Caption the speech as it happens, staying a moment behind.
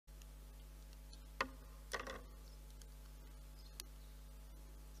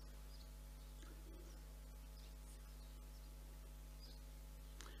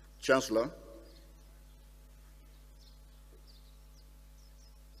Chancellor,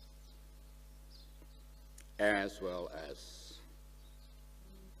 as well as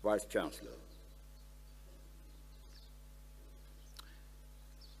Vice Chancellor.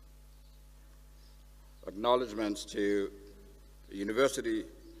 Acknowledgements to the University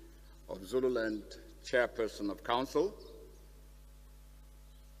of Zululand Chairperson of Council,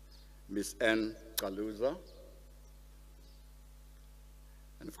 Ms. N. Kaluza,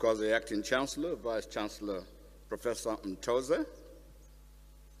 and of course the Acting Chancellor, Vice Chancellor Professor Mtoze,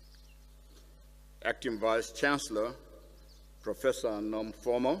 Acting Vice Chancellor Professor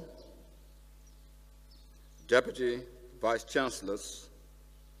Nomfomo, Deputy Vice Chancellors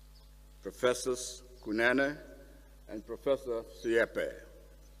Professors Kunene and Professor Siepe,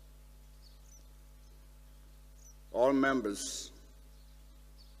 all members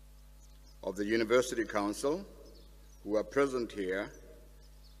of the University Council who are present here,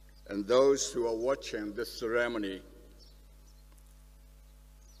 and those who are watching this ceremony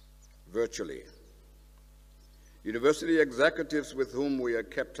virtually. University executives with whom we are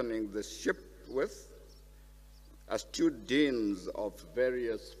captaining the ship with, astute deans of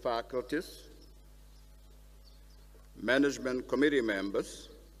various faculties, management committee members,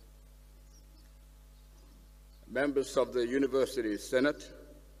 members of the University Senate,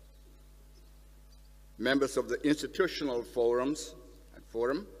 members of the institutional forum,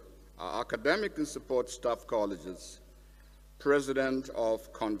 our academic and support staff colleges, President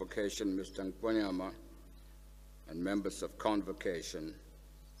of Convocation, Mr. Nkwanyama, and members of Convocation,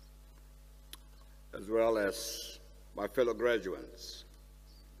 as well as my fellow graduates.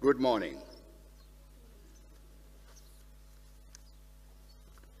 Good morning.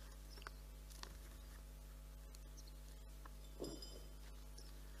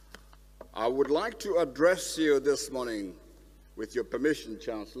 I would like to address you this morning, with your permission,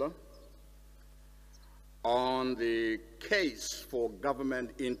 Chancellor, on the case for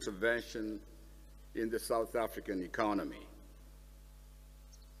government intervention in the South African economy.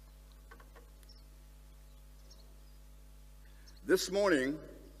 This morning,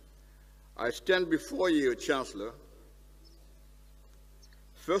 I stand before you, Chancellor,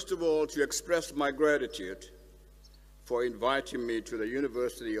 first of all, to express my gratitude for inviting me to the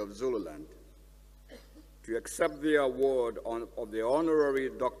University of Zululand to accept the award of the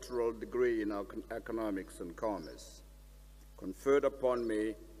honorary doctoral degree in economics and commerce, conferred upon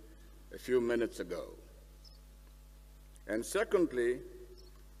me a few minutes ago. And secondly,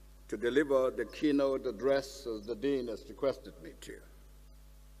 to deliver the keynote address as the Dean has requested me to.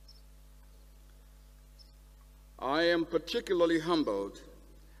 I am particularly humbled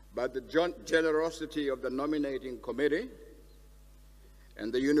by the generosity of the nominating committee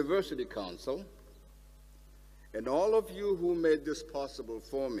and the University Council and all of you who made this possible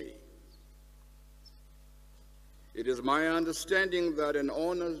for me. It is my understanding that an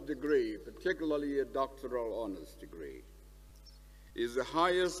honors degree, particularly a doctoral honors degree, is the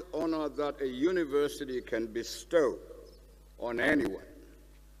highest honor that a university can bestow on anyone.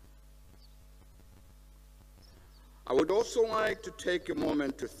 I would also like to take a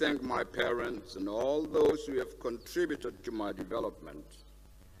moment to thank my parents and all those who have contributed to my development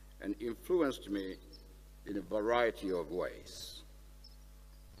and influenced me in a variety of ways.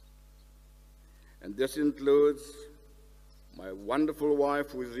 And this includes my wonderful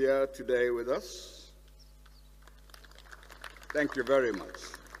wife who is here today with us. Thank you very much.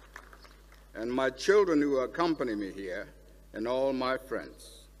 And my children who accompany me here, and all my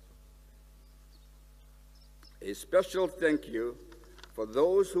friends. A special thank you for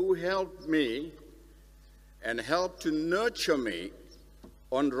those who helped me and helped to nurture me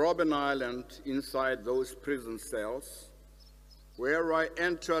on Robben Island inside those prison cells where I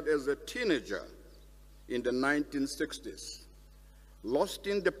entered as a teenager in the 1960s, lost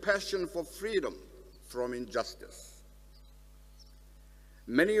in the passion for freedom from injustice.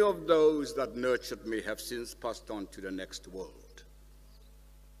 Many of those that nurtured me have since passed on to the next world.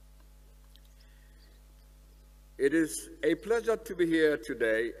 It is a pleasure to be here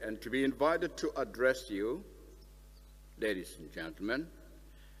today and to be invited to address you, ladies and gentlemen,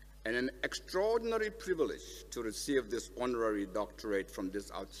 and an extraordinary privilege to receive this honorary doctorate from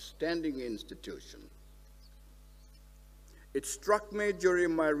this outstanding institution. It struck me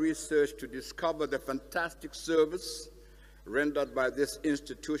during my research to discover the fantastic service rendered by this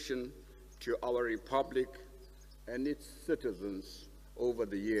institution to our republic and its citizens over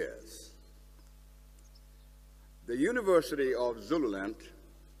the years. The University of Zululand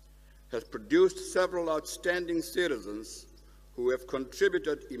has produced several outstanding citizens who have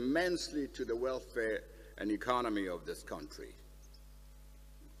contributed immensely to the welfare and economy of this country.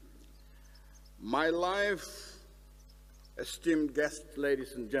 My life, esteemed guests,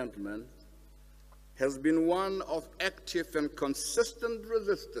 ladies and gentlemen, has been one of active and consistent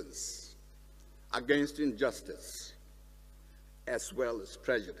resistance against injustice as well as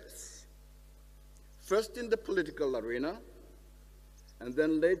prejudice. First in the political arena, and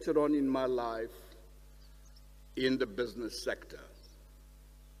then later on in my life in the business sector.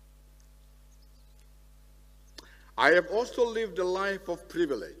 I have also lived a life of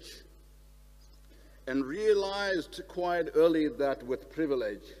privilege and realized quite early that with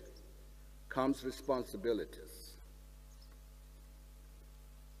privilege comes responsibilities.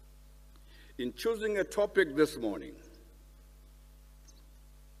 In choosing a topic this morning,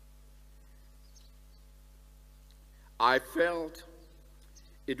 I felt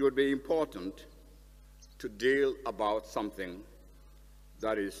it would be important to deal about something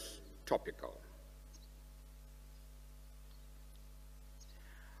that is topical.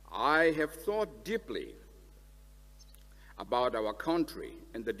 I have thought deeply about our country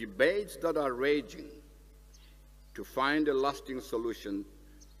and the debates that are raging to find a lasting solution,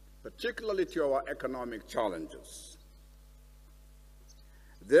 particularly to our economic challenges.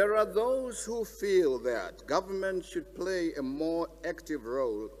 There are those who feel that government should play a more active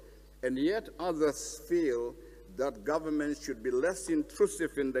role, and yet others feel that government should be less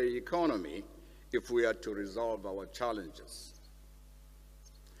intrusive in the economy if we are to resolve our challenges.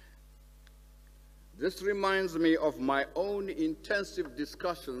 This reminds me of my own intensive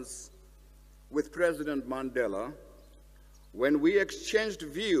discussions with President Mandela when we exchanged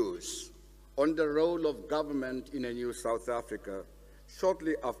views on the role of government in a new South Africa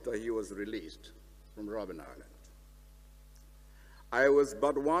shortly after he was released from Robben Island. I was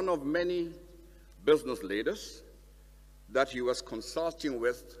but one of many business leaders that he was consulting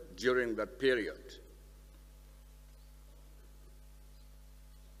with during that period.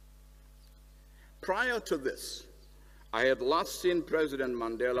 Prior to this, I had last seen President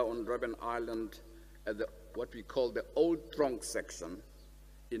Mandela on Robben Island at what we call the Old Tronk section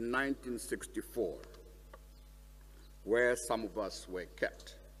in 1964, where some of us were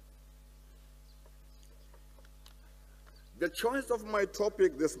kept. The choice of my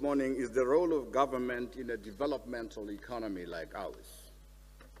topic this morning is the role of government in a developmental economy like ours.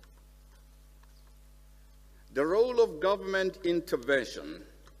 The role of government intervention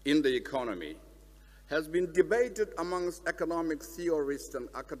in the economy has been debated amongst economic theorists and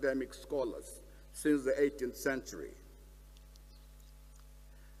academic scholars since the 18th century.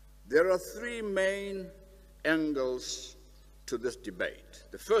 There are three main angles to this debate.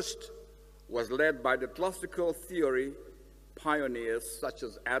 The first was led by the classical theory pioneers such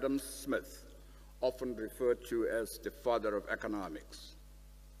as Adam Smith, often referred to as the father of economics,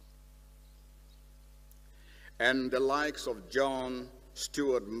 and the likes of John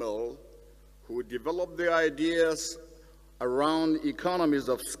Stuart Mill, who developed the ideas around economies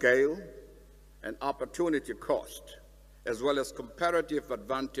of scale and opportunity cost, as well as comparative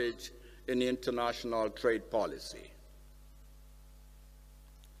advantage in international trade policy.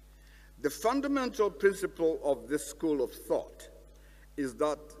 The fundamental principle of this school of thought is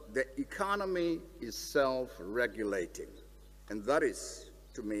that the economy is self-regulating, and that is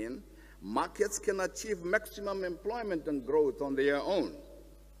to mean markets can achieve maximum employment and growth on their own.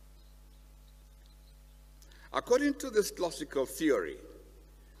 According to this classical theory,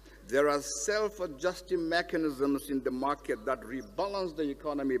 there are self-adjusting mechanisms in the market that rebalance the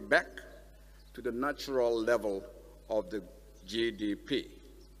economy back to the natural level of the GDP.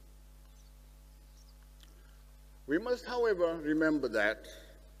 We must, however, remember that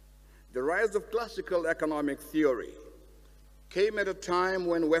the rise of classical economic theory came at a time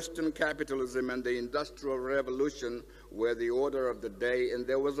when Western capitalism and the Industrial Revolution were the order of the day, and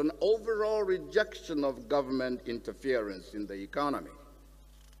there was an overall rejection of government interference in the economy.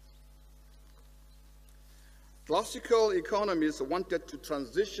 Classical economists wanted to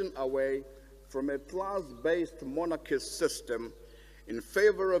transition away from a class-based monarchist system in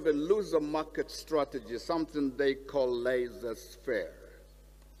favor of a looser market strategy, something they call laissez-faire.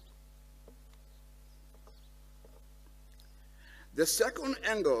 The second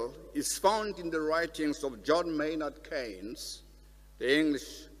angle is found in the writings of John Maynard Keynes, the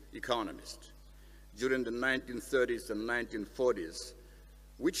English economist, during the 1930s and 1940s,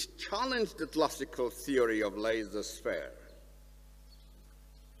 which challenged the classical theory of laissez-faire.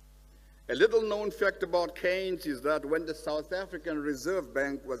 A little-known fact about Keynes is that when the South African Reserve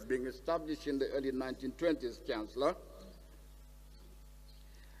Bank was being established in the early 1920s, Chancellor,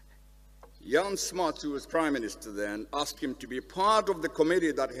 Jan Smuts, who was Prime Minister then, asked him to be part of the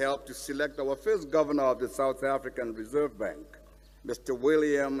committee that helped to select our first governor of the South African Reserve Bank, Mr.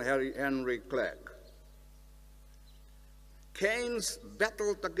 William Henry Clark. Keynes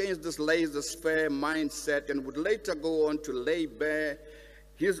battled against this laissez-faire mindset and would later go on to lay bare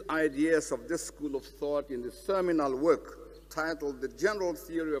his ideas of this school of thought in the seminal work titled The General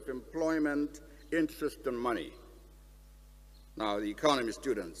Theory of Employment, Interest, and Money. Now, the economy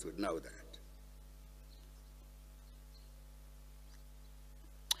students would know that.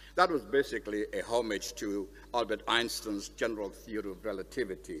 That was basically a homage to Albert Einstein's general theory of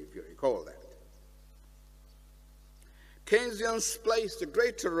relativity, if you recall that. Keynesians placed a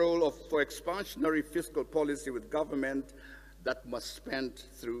greater role for expansionary fiscal policy with government that must spend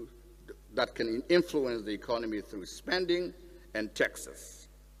through, that can influence the economy through spending and taxes.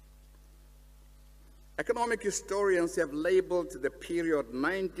 Economic historians have labeled the period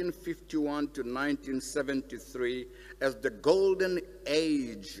 1951 to 1973 as the golden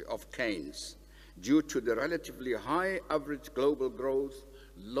age of Keynes due to the relatively high average global growth,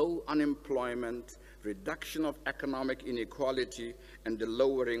 low unemployment, reduction of economic inequality, and the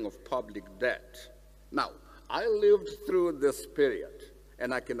lowering of public debt. Now, I lived through this period,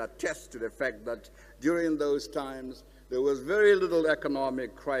 and I can attest to the fact that during those times, there was very little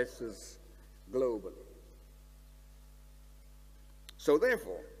economic crisis globally. So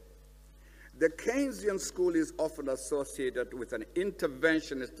therefore, the Keynesian school is often associated with an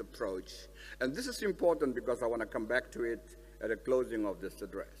interventionist approach, and this is important because I want to come back to it at the closing of this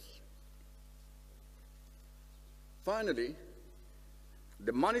address. Finally,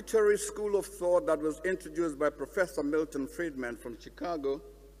 the monetary school of thought that was introduced by Professor Milton Friedman from Chicago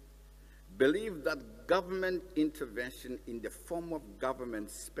believed that government intervention in the form of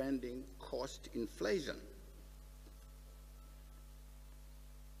government spending caused inflation.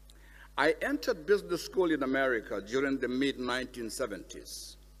 I entered business school in America during the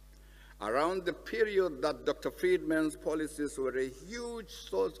mid-1970s, around the period that Dr. Friedman's policies were a huge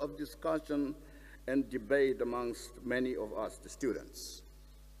source of discussion and debate amongst many of us, the students.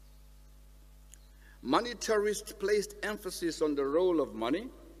 Monetarists placed emphasis on the role of money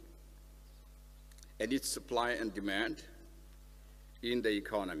and its supply and demand in the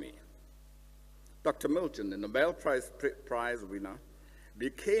economy. Dr. Milton, the Nobel Prize winner,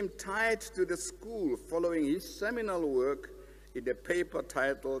 became tied to the school following his seminal work in a paper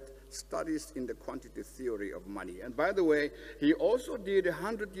titled Studies in the Quantitative Theory of Money. And by the way, he also did a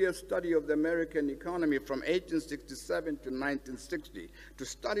 100-year study of the American economy from 1867 to 1960 to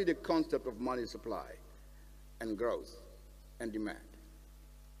study the concept of money supply and growth and demand.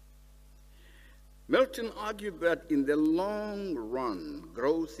 Milton argued that in the long run,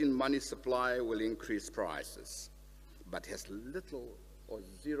 growth in money supply will increase prices, but has little or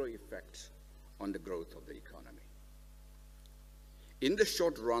zero effect on the growth of the economy. In the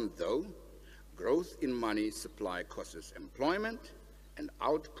short run, though, growth in money supply causes employment and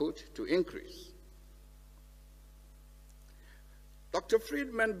output to increase. Dr.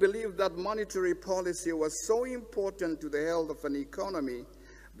 Friedman believed that monetary policy was so important to the health of an economy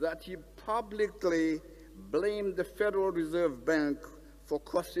that he publicly blamed the Federal Reserve Bank for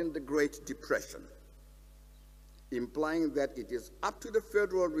causing the Great Depression, implying that it is up to the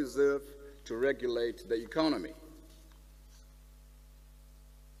Federal Reserve to regulate the economy.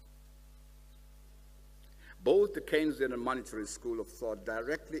 Both the Keynesian and monetary school of thought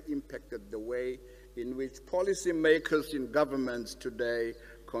directly impacted the way in which policymakers in governments today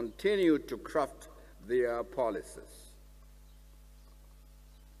continue to craft their policies.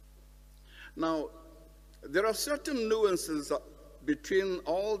 Now, there are certain nuances between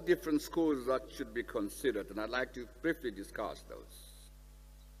all different schools that should be considered, and I'd like to briefly discuss those.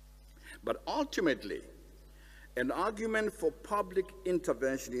 But ultimately, an argument for public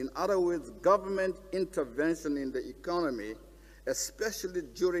intervention, in other words, government intervention in the economy, especially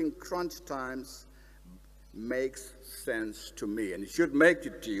during crunch times, makes sense to me, and it should make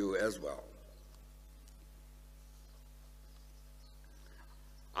it to you as well.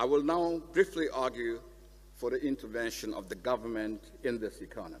 I will now briefly argue for the intervention of the government in this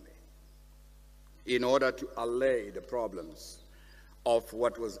economy in order to allay the problems of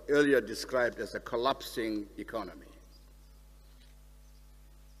what was earlier described as a collapsing economy.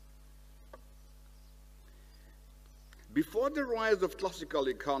 Before the rise of classical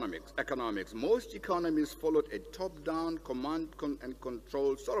economics, most economies followed a top-down command and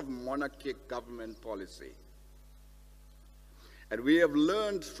control sort of monarchic government policy. And we have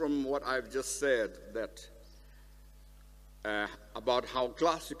learned from what I've just said that about how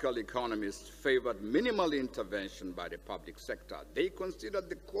classical economists favored minimal intervention by the public sector. They considered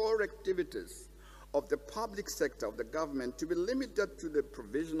the core activities of the public sector of the government to be limited to the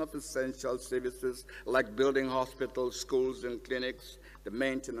provision of essential services like building hospitals, schools, and clinics, the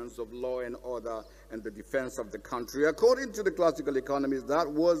maintenance of law and order, and the defense of the country. According to the classical economists,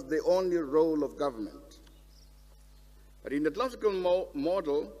 that was the only role of government. But in the classical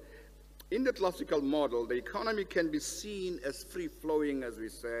model, the economy can be seen as free-flowing, as we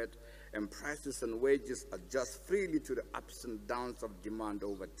said, and prices and wages adjust freely to the ups and downs of demand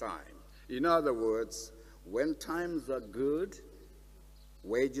over time. In other words, when times are good,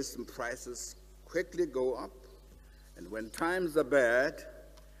 wages and prices quickly go up, and when times are bad,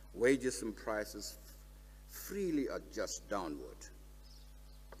 wages and prices freely adjust downward.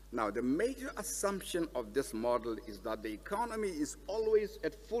 Now, the major assumption of this model is that the economy is always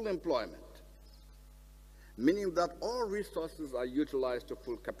at full employment, meaning that all resources are utilized to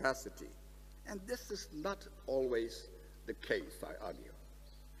full capacity. And this is not always the case, I argue,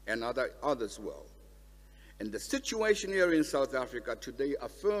 and others will. And the situation here in South Africa today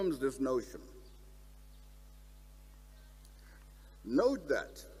affirms this notion. Note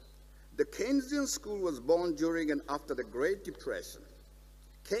that the Keynesian school was born during and after the Great Depression.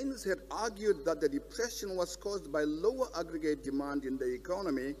 Keynes had argued that the depression was caused by lower aggregate demand in the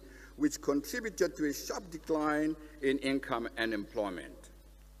economy, which contributed to a sharp decline in income and employment.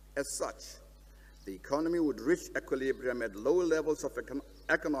 As such, the economy would reach equilibrium at low levels of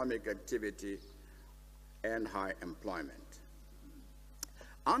economic activity and high employment.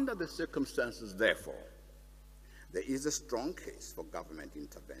 Under the circumstances, therefore, there is a strong case for government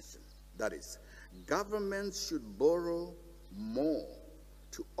intervention. That is, governments should borrow more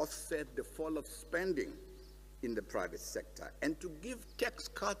to offset the fall of spending in the private sector and to give tax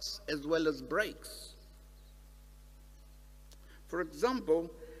cuts as well as breaks. For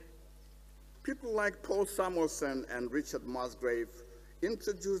example, people like Paul Samuelson and Richard Musgrave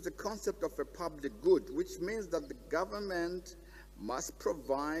introduced the concept of a public good, which means that the government must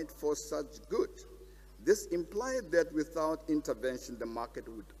provide for such good. This implied that without intervention, the market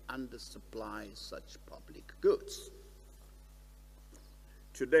would undersupply such public goods.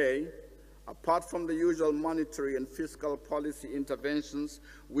 Today, apart from the usual monetary and fiscal policy interventions,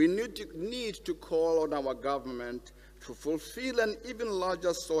 we need to call on our government to fulfill an even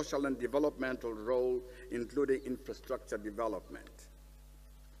larger social and developmental role, including infrastructure development.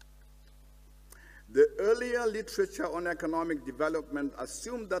 The earlier literature on economic development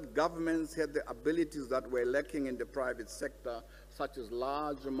assumed that governments had the abilities that were lacking in the private sector, such as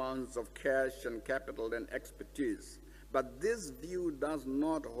large amounts of cash and capital and expertise. But this view does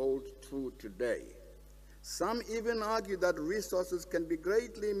not hold true today. Some even argue that resources can be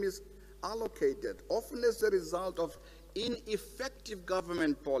greatly misallocated, often as a result of ineffective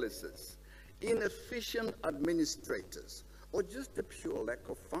government policies, inefficient administrators, or just a pure lack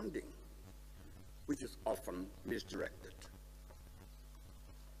of funding, which is often misdirected.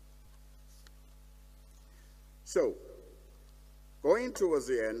 So, going towards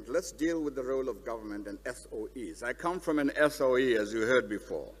the end, let's deal with the role of government and SOEs. I come from an SOE, as you heard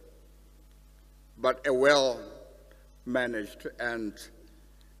before, but a well-managed and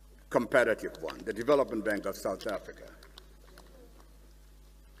competitive one, the Development Bank of South Africa.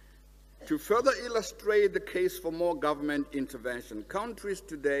 To further illustrate the case for more government intervention, countries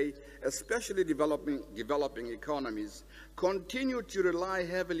today, especially developing economies, continue to rely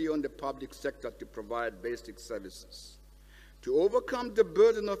heavily on the public sector to provide basic services. To overcome the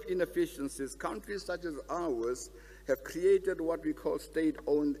burden of inefficiencies, countries such as ours have created what we call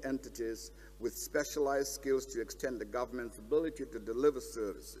state-owned entities with specialized skills to extend the government's ability to deliver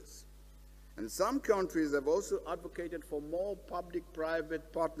services. And some countries have also advocated for more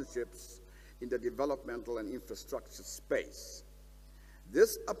public-private partnerships in the developmental and infrastructure space.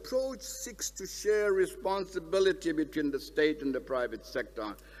 This approach seeks to share responsibility between the state and the private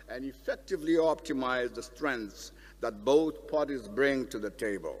sector and effectively optimize the strengths that both parties bring to the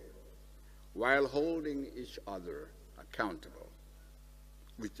table while holding each other accountable,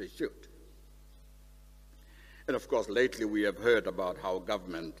 which they should. And of course, lately we have heard about how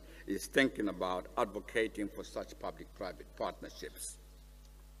government is thinking about advocating for such public-private partnerships.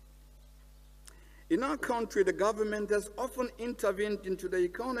 In our country, the government has often intervened into the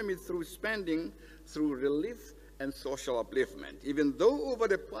economy through spending, through relief and social upliftment, even though over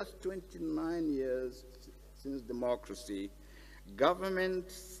the past 29 years since democracy,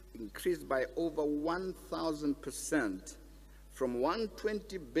 governments increased by over 1,000% from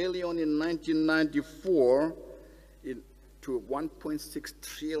 $120 billion in 1994 to $1.6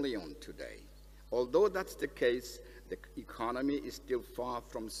 trillion today. Although that's the case, the economy is still far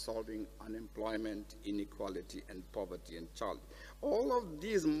from solving unemployment, inequality, and poverty and child. All of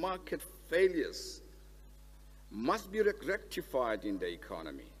these market failures must be rectified in the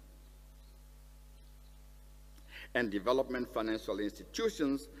economy. And development financial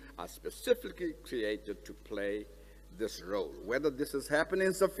institutions are specifically created to play this role. Whether this is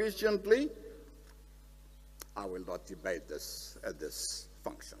happening sufficiently, I will not debate this at this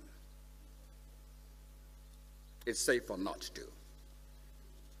function. It's safer not to.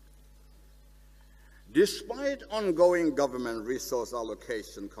 Despite ongoing government resource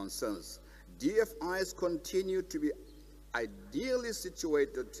allocation concerns, DFIs continue to be ideally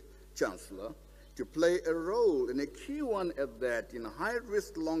situated, Chancellor, to play a role, and a key one at that, in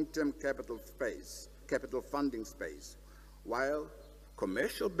high-risk long-term capital funding space, while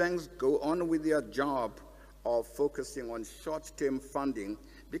commercial banks go on with their job of focusing on short-term funding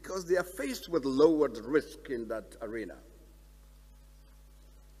because they are faced with lowered risk in that arena.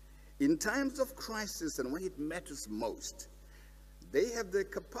 In times of crisis and when it matters most, they have the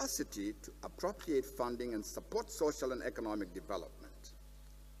capacity to appropriate funding and support social and economic development.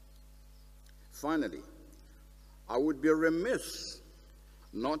 Finally, I would be remiss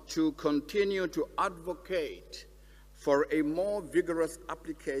not to continue to advocate for a more vigorous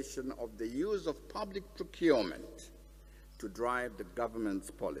application of the use of public procurement to drive the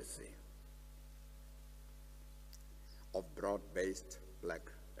government's policy of broad-based Black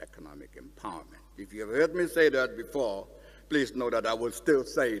economic empowerment. If you have heard me say that before, please know that I will still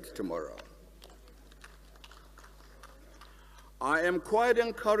say it tomorrow. I am quite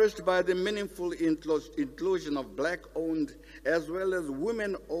encouraged by the meaningful inclusion of Black-owned as well as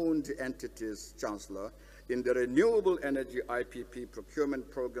women-owned entities, Chancellor, in the Renewable Energy IPP Procurement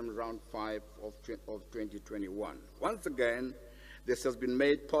Program Round 5 of 2021. Once again, this has been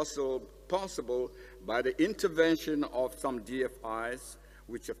made possible by the intervention of some DFIs,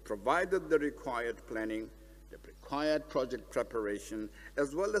 which have provided the required planning, the required project preparation,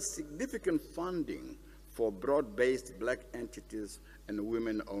 as well as significant funding for broad-based Black entities and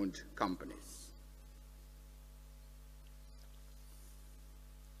women-owned companies.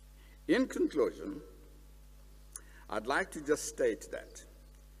 In conclusion, I'd like to just state that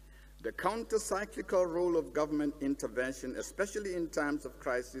the counter-cyclical role of government intervention, especially in times of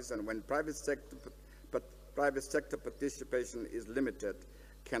crisis and when private sector participation is limited,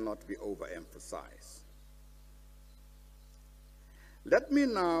 cannot be overemphasized. Let me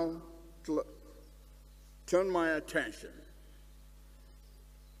now turn my attention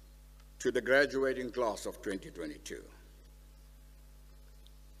to the graduating class of 2022.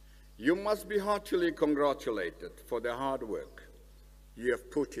 You must be heartily congratulated for the hard work you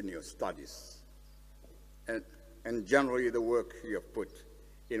have put in your studies and generally the work you have put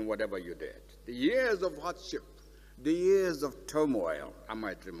in whatever you did. The years of hardship, the years of turmoil, I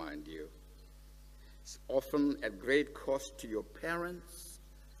might remind you, it's often at great cost to your parents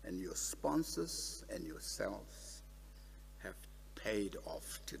and your sponsors and yourselves, have paid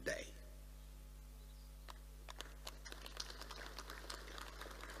off today.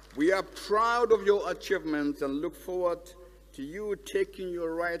 We are proud of your achievements and look forward to you taking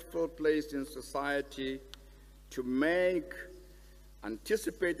your rightful place in society to make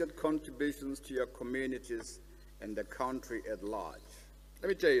anticipated contributions to your communities and the country at large. Let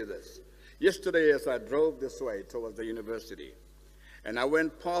me tell you this. Yesterday, as I drove this way towards the university, and I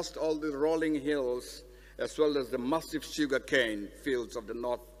went past all the rolling hills as well as the massive sugarcane fields of the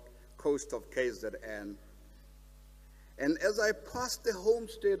north coast of KZN, and as I passed the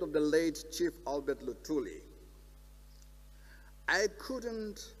homestead of the late Chief Albert Luthuli, I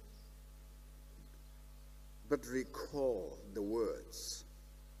couldn't but recall the words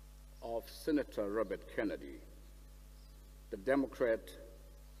of Senator Robert Kennedy, the Democrat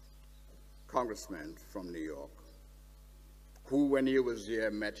congressman from New York, who, when he was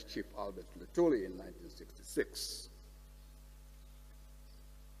here, met Chief Albert Luthuli in 1966.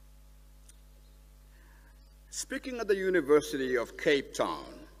 Speaking at the University of Cape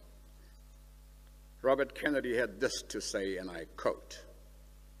Town, Robert Kennedy had this to say, and I quote,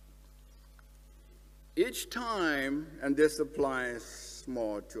 "Each time," and this applies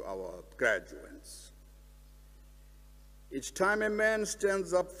more to our graduates, "each time a man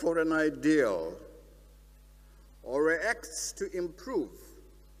stands up for an ideal or acts to improve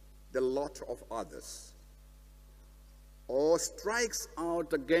the lot of others, or strikes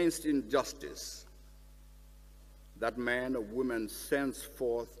out against injustice, that man or woman sends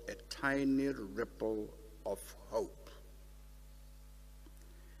forth a tiny ripple of hope.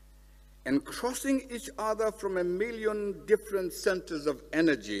 And crossing each other from a million different centers of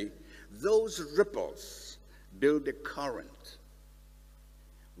energy, those ripples build a current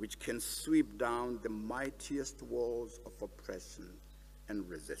which can sweep down the mightiest walls of oppression and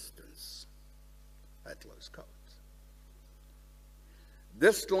resistance. I close quote.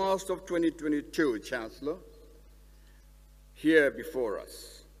 This class of 2022, Chancellor, here before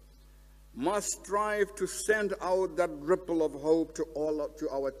us, must strive to send out that ripple of hope to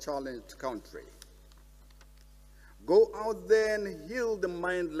our challenged country. Go out there and heal the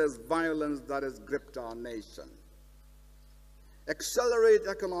mindless violence that has gripped our nation. Accelerate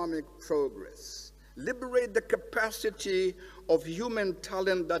economic progress. Liberate the capacity of human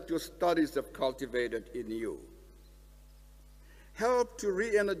talent that your studies have cultivated in you. Help to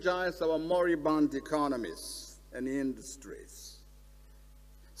re-energize our moribund economies and industries.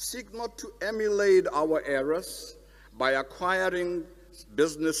 Seek not to emulate our errors by acquiring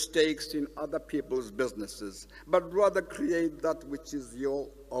business stakes in other people's businesses, but rather create that which is your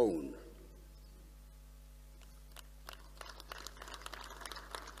own.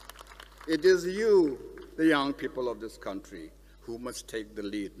 It is you, the young people of this country, who must take the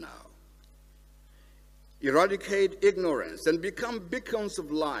lead now. Eradicate ignorance and become beacons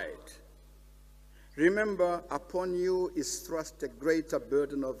of light. Remember, upon you is thrust a greater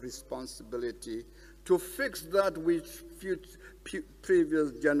burden of responsibility to fix that which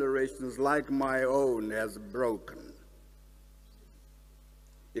previous generations like my own has broken.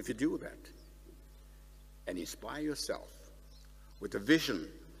 If you do that and inspire yourself with a vision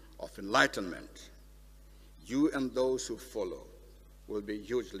of enlightenment, you and those who follow will be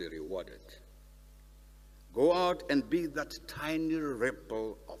hugely rewarded. Go out and be that tiny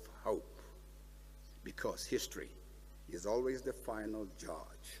ripple of hope, because history is always the final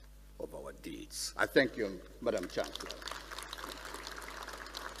judge of our deeds. I thank you, Madam Chancellor.